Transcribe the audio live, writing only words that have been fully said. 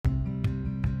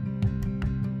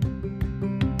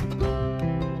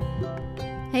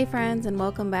Hey friends, and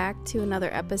welcome back to another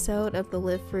episode of the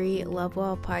Live Free, Love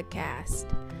Well podcast.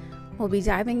 We'll be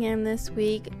diving in this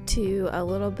week to a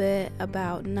little bit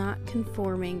about not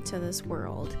conforming to this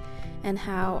world and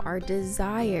how our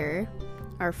desire,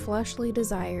 our fleshly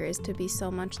desire, is to be so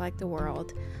much like the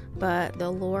world, but the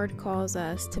Lord calls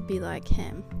us to be like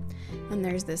Him. And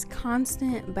there's this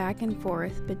constant back and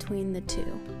forth between the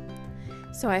two.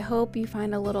 So I hope you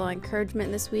find a little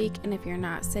encouragement this week, and if you're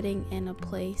not sitting in a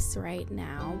place right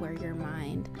now where your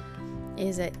mind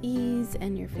is at ease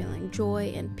and you're feeling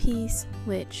joy and peace,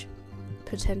 which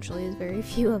potentially is very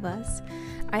few of us,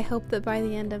 I hope that by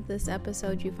the end of this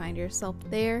episode you find yourself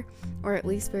there, or at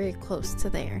least very close to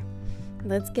there.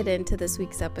 Let's get into this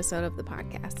week's episode of the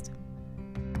podcast.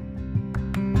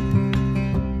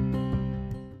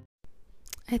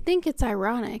 I think it's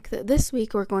ironic that this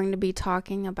week we're going to be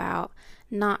talking about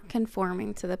not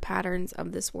conforming to the patterns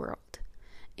of this world,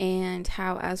 and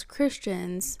how as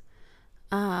Christians,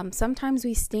 sometimes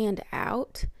we stand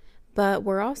out, but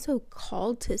we're also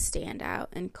called to stand out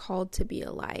and called to be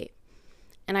a light.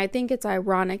 And I think it's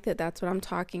ironic that that's what I'm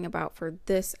talking about for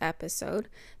this episode,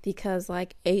 because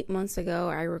like 8 months ago,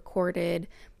 I recorded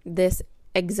this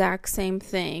exact same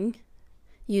thing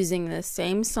using the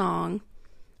same song.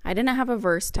 I didn't have a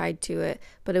verse tied to it,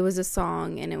 but it was a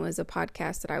song, and it was a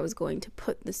podcast that I was going to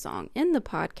put the song in the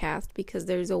podcast because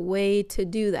there's a way to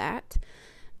do that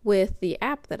with the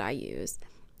app that I use.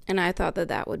 And I thought that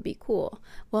that would be cool.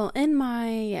 Well, in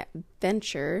my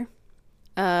venture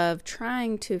of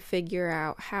trying to figure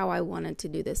out how I wanted to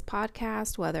do this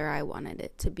podcast, whether I wanted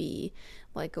it to be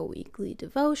like a weekly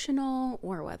devotional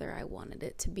or whether I wanted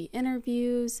it to be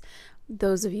interviews,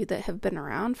 those of you that have been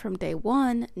around from day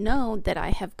one know that I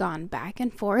have gone back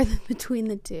and forth between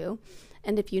the two.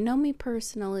 And if you know me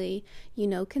personally, you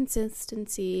know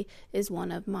consistency is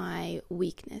one of my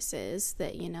weaknesses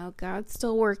that, God's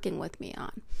still working with me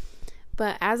on.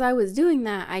 But as I was doing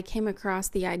that, I came across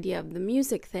the idea of the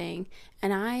music thing,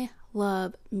 and I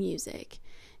love music.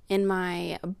 In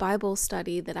my Bible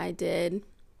study that I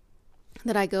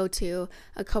go to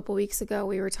a couple weeks ago,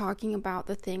 we were talking about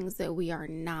the things that we are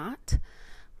not,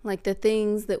 like the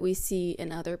things that we see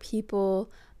in other people,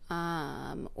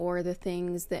 or the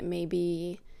things that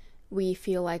maybe we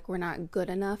feel like we're not good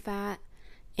enough at.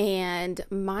 And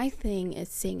my thing is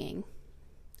singing.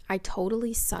 I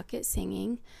totally suck at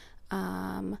singing.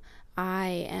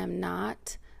 I am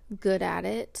not good at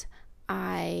it.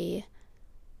 I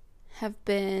have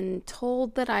been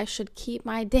told that I should keep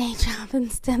my day job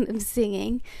instead of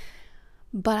singing,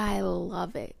 but I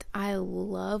love it. I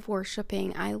love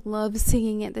worshiping. I love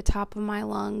singing at the top of my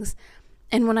lungs.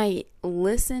 And when I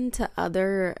listen to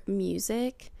other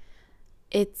music,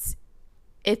 it's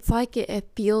like it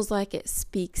feels like it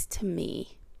speaks to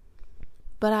me.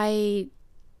 But I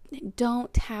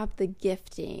don't have the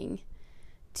gifting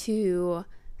to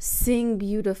sing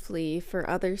beautifully for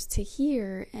others to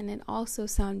hear and it also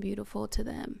sound beautiful to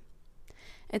them.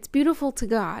 It's beautiful to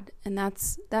God, and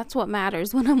that's what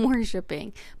matters when I'm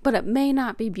worshiping, but it may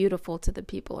not be beautiful to the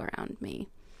people around me.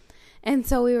 And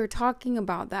so we were talking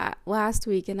about that last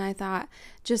week, and I thought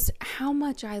just how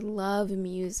much I love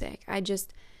music.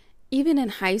 Even in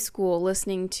high school,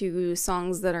 listening to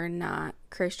songs that are not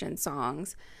Christian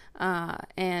songs,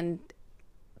 and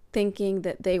thinking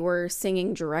that they were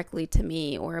singing directly to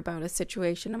me or about a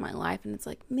situation in my life. And it's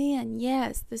like, man,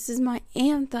 yes, this is my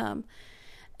anthem.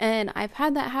 And I've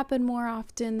had that happen more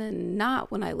often than not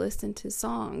when I listen to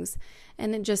songs,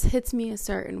 and it just hits me a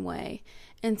certain way.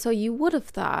 And so you would have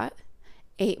thought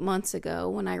 8 months ago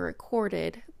when I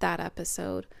recorded that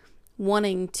episode,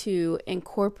 wanting to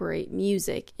incorporate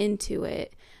music into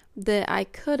it, that I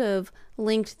could have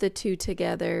linked the two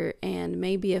together, and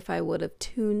maybe if I would have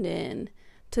tuned in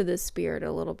to the Spirit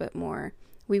a little bit more,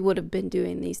 we would have been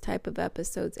doing these type of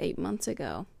episodes 8 months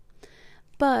ago.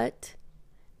 But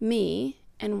me,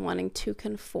 and wanting to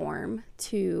conform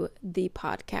to the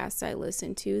podcasts I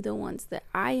listen to, the ones that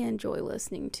I enjoy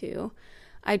listening to,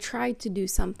 I tried to do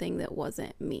something that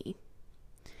wasn't me.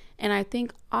 And I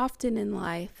think often in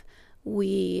life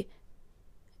we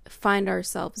find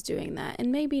ourselves doing that,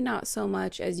 and maybe not so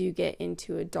much as you get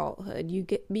into adulthood. You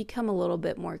become a little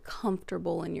bit more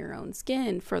comfortable in your own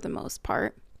skin for the most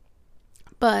part.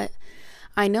 But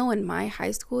I know in my high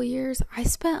school years, I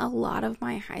spent a lot of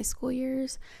my high school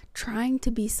years trying to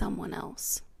be someone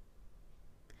else.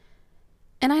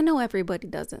 And I know everybody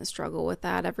doesn't struggle with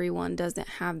that. Everyone doesn't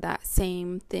have that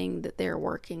same thing that they're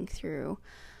working through.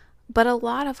 But a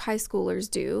lot of high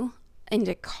schoolers do.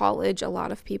 Into college, a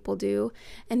lot of people do.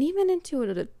 And even into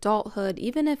adulthood,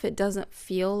 even if it doesn't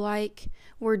feel like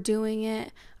we're doing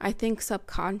it, I think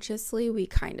subconsciously we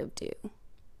kind of do.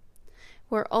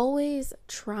 We're always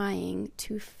trying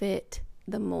to fit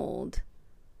the mold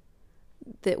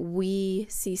that we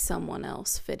see someone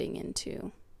else fitting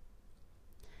into.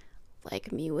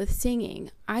 Like me with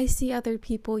singing. I see other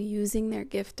people using their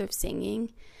gift of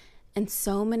singing, and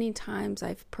so many times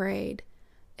I've prayed,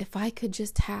 if I could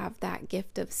just have that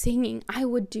gift of singing, I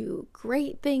would do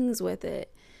great things with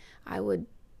it. I would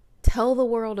tell the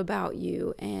world about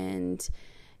you. And,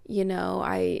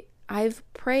 I've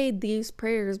prayed these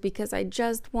prayers because I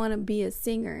just want to be a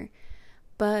singer.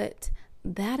 But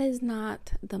that is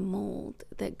not the mold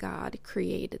that God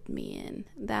created me in.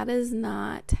 That is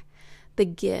not the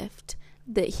gift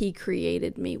that He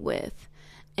created me with.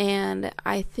 And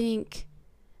I think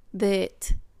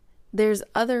that there's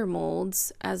other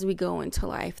molds as we go into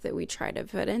life that we try to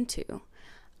fit into.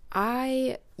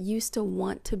 I used to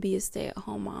want to be a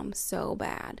stay-at-home mom so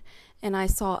bad. And I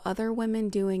saw other women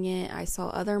doing it. I saw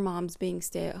other moms being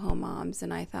stay-at-home moms.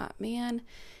 And I thought, man,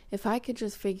 if I could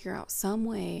just figure out some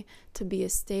way to be a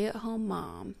stay-at-home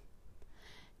mom,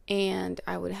 and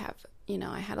I would have,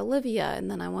 I had Olivia, and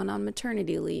then I went on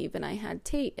maternity leave, and I had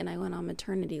Tate, and I went on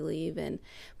maternity leave. And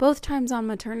both times on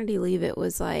maternity leave, it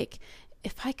was like,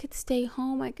 if I could stay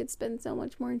home, I could spend so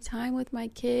much more time with my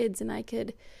kids, and I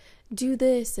could do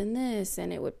this, and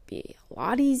it would be a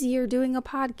lot easier doing a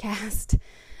podcast.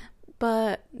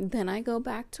 But then I go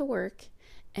back to work,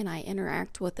 and I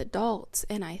interact with adults,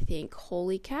 and I think,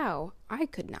 holy cow, I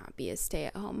could not be a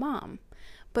stay-at-home mom.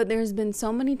 But there's been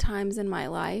so many times in my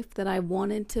life that I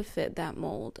wanted to fit that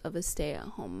mold of a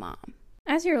stay-at-home mom.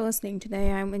 As you're listening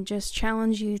today, I would just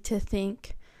challenge you to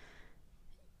think,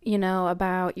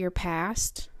 about your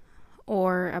past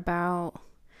or about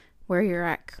where you're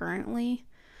at currently.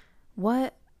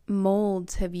 What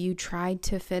molds have you tried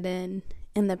to fit in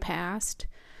the past?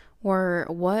 Or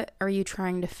what are you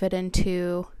trying to fit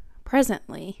into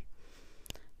presently?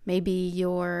 Maybe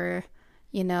you are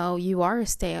a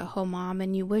stay-at-home mom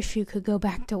and you wish you could go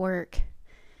back to work,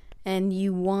 and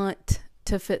you want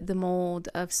to fit the mold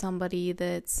of somebody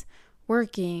that's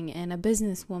working and a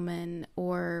businesswoman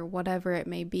or whatever it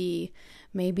may be.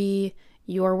 Maybe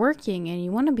you're working and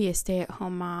you want to be a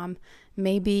stay-at-home mom.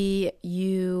 Maybe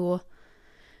you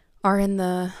are in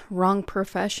the wrong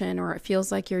profession, or it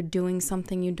feels like you're doing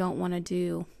something you don't want to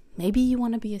do. Maybe you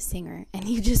want to be a singer and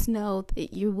you just know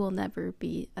that you will never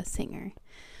be a singer.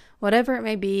 Whatever it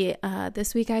may be,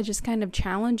 this week I just kind of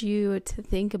challenge you to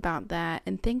think about that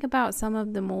and think about some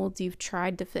of the molds you've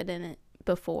tried to fit in it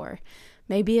before.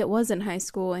 Maybe it was in high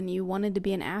school and you wanted to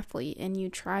be an athlete and you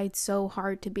tried so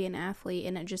hard to be an athlete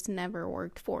and it just never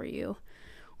worked for you.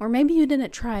 Or maybe you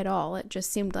didn't try at all. It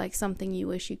just seemed like something you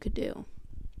wish you could do.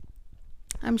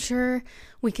 I'm sure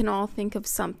we can all think of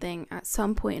something at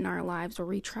some point in our lives where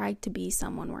we tried to be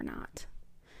someone we're not.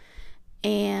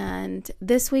 And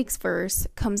this week's verse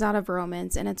comes out of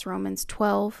Romans, and it's Romans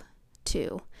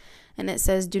 12:2. And it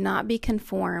says, "Do not be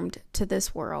conformed to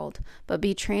this world, but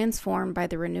be transformed by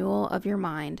the renewal of your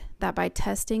mind, that by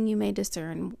testing you may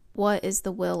discern what is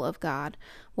the will of God,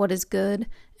 what is good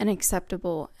and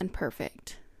acceptable and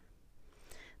perfect."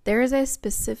 There is a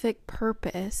specific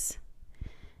purpose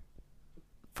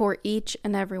for each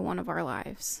and every one of our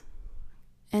lives.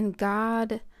 And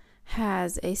God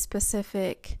has a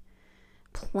specific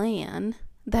plan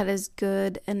that is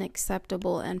good and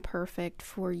acceptable and perfect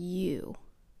for you,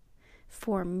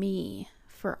 for me,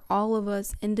 for all of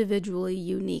us individually,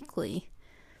 uniquely.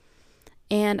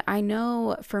 And I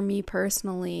know for me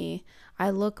personally, I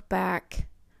look back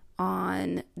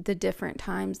on the different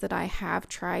times that I have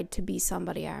tried to be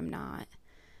somebody I'm not.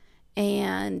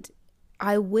 And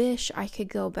I wish I could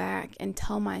go back and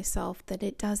tell myself that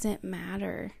it doesn't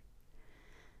matter,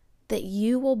 that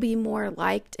you will be more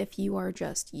liked if you are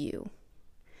just you,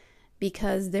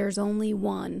 because there's only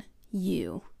one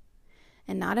you,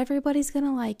 and not everybody's going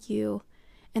to like you,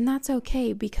 and that's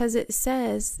okay, because it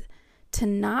says to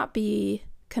not be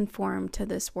conformed to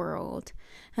this world.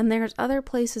 And there's other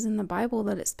places in the Bible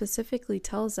that it specifically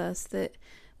tells us that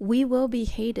we will be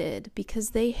hated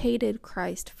because they hated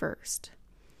Christ first.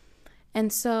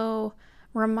 And so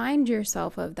remind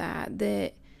yourself of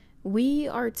that we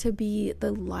are to be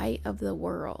the light of the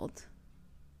world.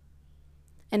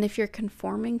 And if you're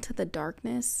conforming to the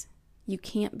darkness, you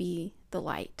can't be the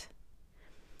light.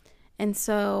 And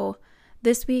so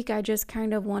this week I just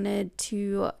kind of wanted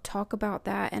to talk about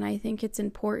that. And I think it's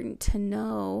important to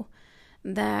know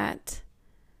that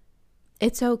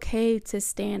it's okay to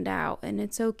stand out, and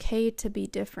it's okay to be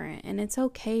different, and it's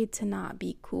okay to not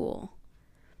be cool.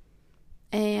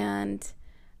 And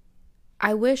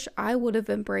I wish I would have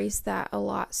embraced that a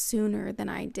lot sooner than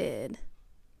I did.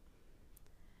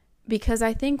 Because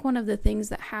I think one of the things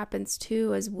that happens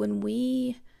too is when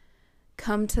we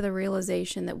come to the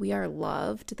realization that we are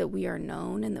loved, that we are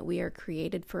known, and that we are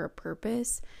created for a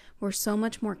purpose, we're so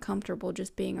much more comfortable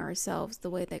just being ourselves the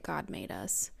way that God made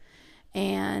us.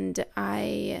 And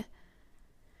I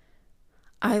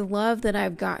love that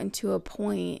I've gotten to a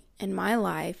point in my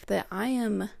life that I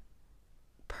am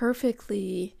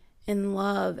perfectly in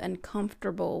love and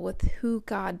comfortable with who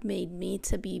God made me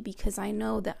to be, because I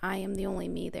know that I am the only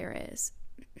me there is.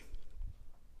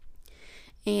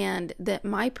 And that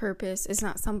my purpose is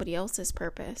not somebody else's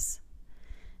purpose.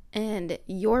 And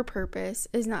your purpose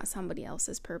is not somebody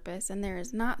else's purpose. And there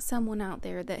is not someone out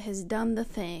there that has done the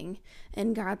thing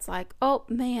and God's like, oh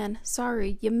man,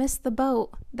 sorry, you missed the boat.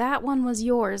 That one was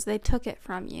yours. They took it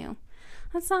from you.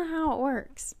 That's not how it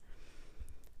works.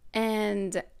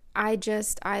 And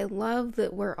I love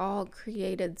that we're all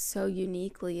created so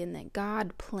uniquely and that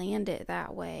God planned it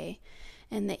that way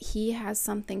and that He has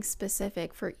something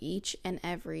specific for each and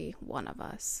every one of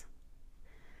us.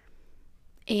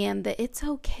 And that it's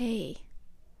okay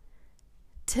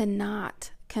to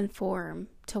not conform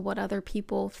to what other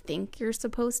people think you're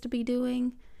supposed to be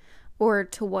doing or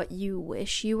to what you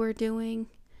wish you were doing,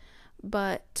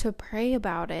 but to pray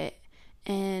about it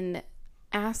and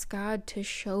ask God to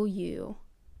show you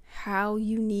how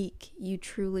unique you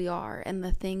truly are and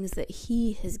the things that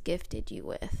He has gifted you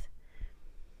with.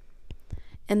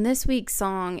 And this week's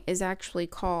song is actually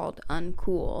called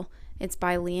Uncool. It's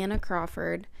by Leanna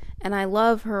Crawford, and I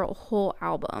love her whole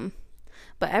album.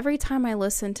 But every time I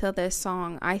listen to this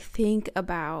song, I think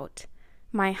about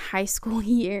my high school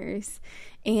years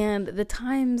and the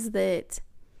times that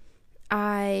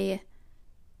I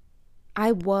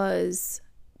was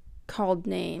called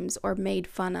names or made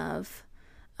fun of.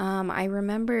 I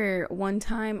remember one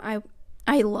time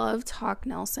I loved Hawk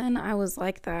Nelson. I was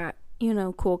like that,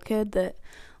 cool kid that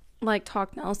liked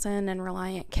Hawk Nelson and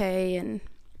Reliant K and,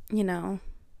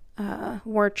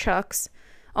 wore Chucks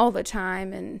all the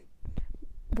time and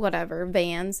whatever,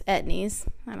 Vans, Etnies.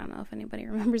 I don't know if anybody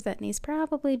remembers Etnies,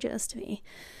 probably just me.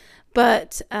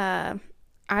 But I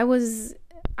was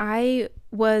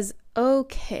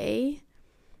okay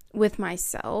with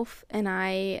myself, and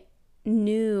I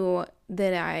knew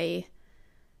that I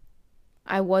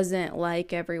wasn't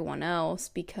like everyone else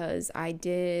because I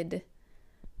did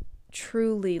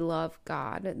truly love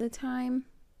God at the time.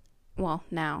 Well,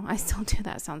 now I still do.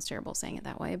 That sounds terrible saying it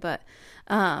that way, but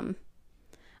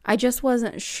I just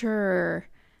wasn't sure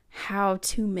how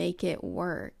to make it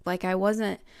work. Like I was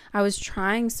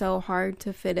trying so hard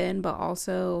to fit in, but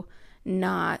also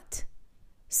not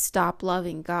stop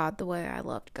loving God the way I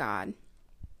loved God.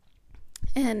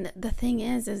 And the thing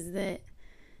is that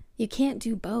you can't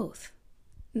do both.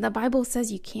 The Bible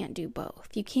says you can't do both.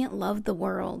 You can't love the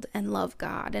world and love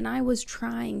God. And I was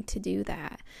trying to do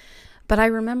that. But I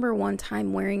remember one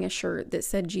time wearing a shirt that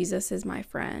said, Jesus is my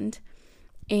friend.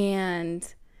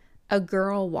 And a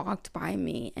girl walked by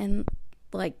me and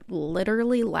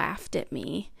literally laughed at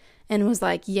me and was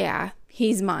like, yeah,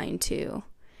 he's mine too.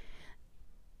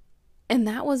 And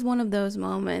that was one of those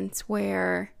moments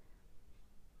where,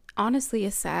 honestly,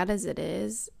 as sad as it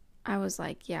is, I was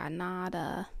like, yeah,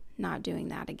 not doing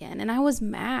that again. And I was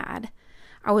mad.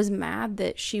 I was mad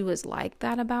that she was like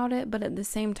that about it, but at the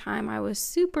same time, I was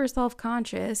super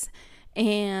self-conscious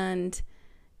and,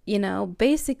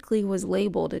 basically was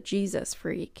labeled a Jesus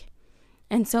freak.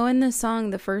 And so in the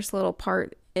song, the first little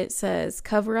part, it says,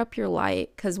 cover up your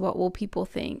light, because what will people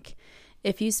think?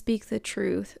 If you speak the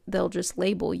truth, they'll just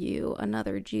label you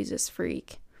another Jesus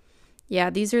freak.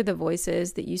 Yeah, these are the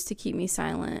voices that used to keep me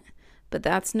silent, but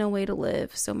that's no way to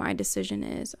live. So my decision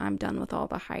is I'm done with all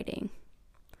the hiding.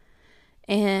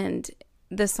 And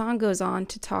the song goes on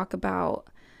to talk about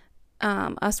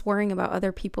us worrying about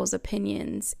other people's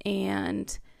opinions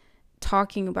and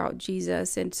talking about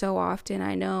Jesus. And so often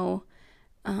I know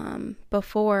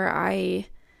before I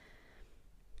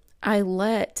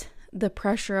let the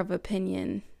pressure of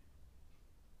opinion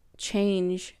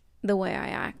change the way I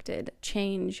acted,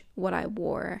 change what I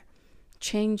wore,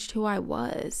 changed who I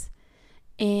was.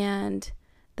 And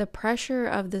the pressure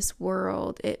of this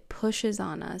world, it pushes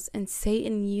on us, and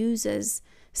Satan uses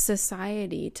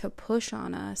society to push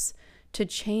on us, to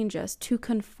change us, to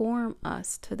conform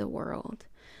us to the world.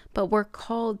 But we're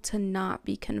called to not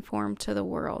be conformed to the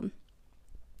world.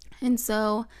 And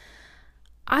so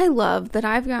I love that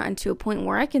I've gotten to a point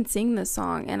where I can sing this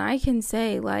song and I can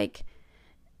say,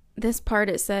 this part,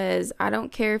 it says, I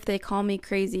don't care if they call me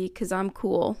crazy because I'm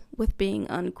cool with being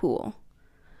uncool.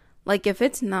 If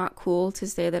it's not cool to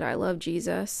say that I love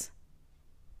Jesus,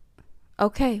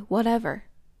 okay, whatever.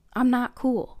 I'm not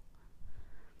cool.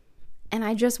 And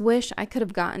I just wish I could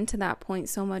have gotten to that point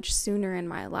so much sooner in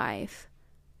my life.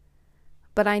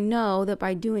 But I know that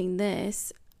by doing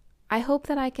this, I hope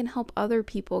that I can help other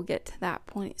people get to that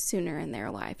point sooner in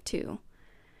their life too.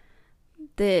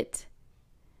 That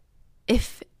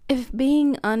if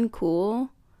being uncool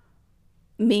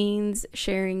means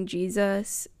sharing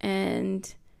Jesus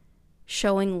and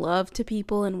showing love to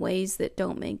people in ways that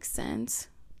don't make sense,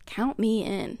 count me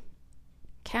in.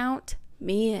 Count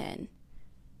me in.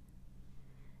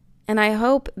 And I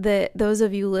hope that those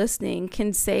of you listening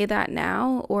can say that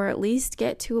now, or at least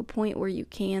get to a point where you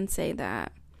can say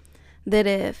that. That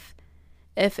if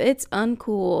it's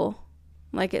uncool,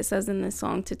 like it says in this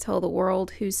song, to tell the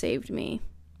world who saved me,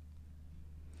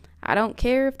 I don't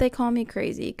care if they call me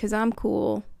crazy, because I'm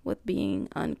cool with being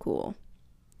uncool.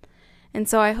 And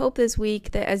so I hope this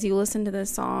week that as you listen to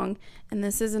this song, and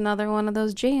this is another one of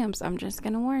those jams, I'm just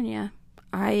going to warn you.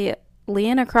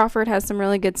 Leanna Crawford has some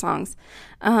really good songs.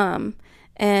 And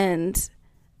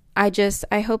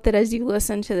I hope that as you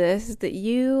listen to this, that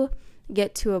you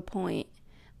get to a point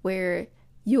where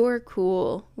you're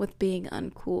cool with being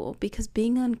uncool, because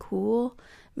being uncool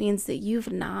means that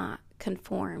you've not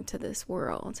conformed to this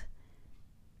world,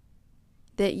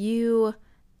 that you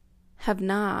have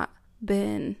not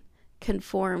been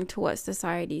conformed to what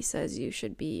society says you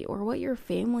should be or what your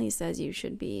family says you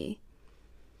should be.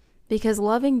 Because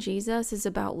loving Jesus is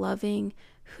about loving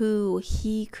who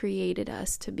he created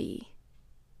us to be.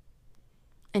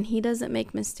 And he doesn't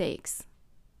make mistakes.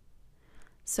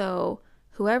 So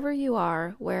whoever you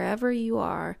are, wherever you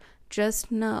are,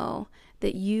 just know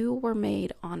that you were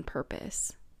made on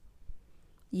purpose.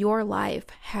 Your life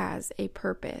has a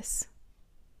purpose.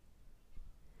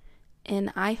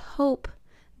 And I hope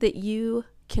that you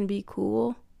can be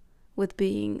cool with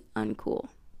being uncool.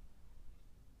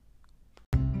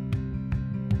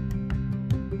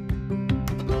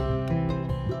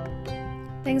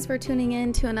 Thanks for tuning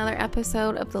in to another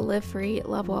episode of the Live Free,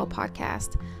 Love Well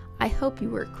podcast. I hope you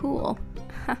were cool.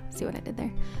 See what I did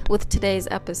there? With today's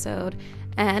episode.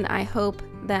 And I hope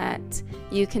that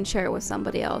you can share it with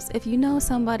somebody else. If you know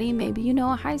somebody, maybe you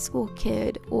know a high school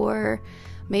kid, or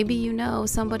maybe you know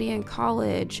somebody in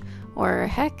college, or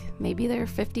heck, maybe they're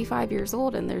 55 years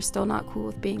old and they're still not cool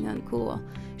with being uncool.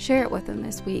 Share it with them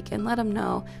this week and let them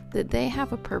know that they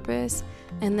have a purpose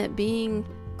and that being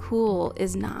cool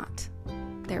is not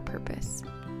their purpose.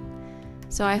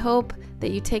 So I hope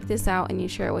that you take this out and you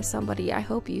share it with somebody. I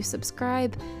hope you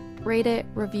subscribe, rate it,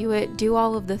 review it, do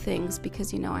all of the things,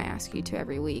 because you know I ask you to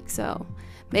every week. So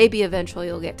maybe eventually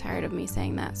you'll get tired of me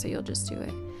saying that, so you'll just do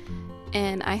it.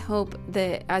 And I hope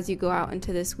that as you go out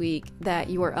into this week, that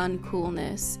your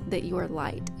uncoolness, that your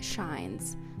light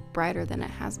shines brighter than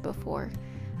it has before.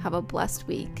 Have a blessed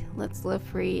week. Let's live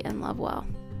free and love well.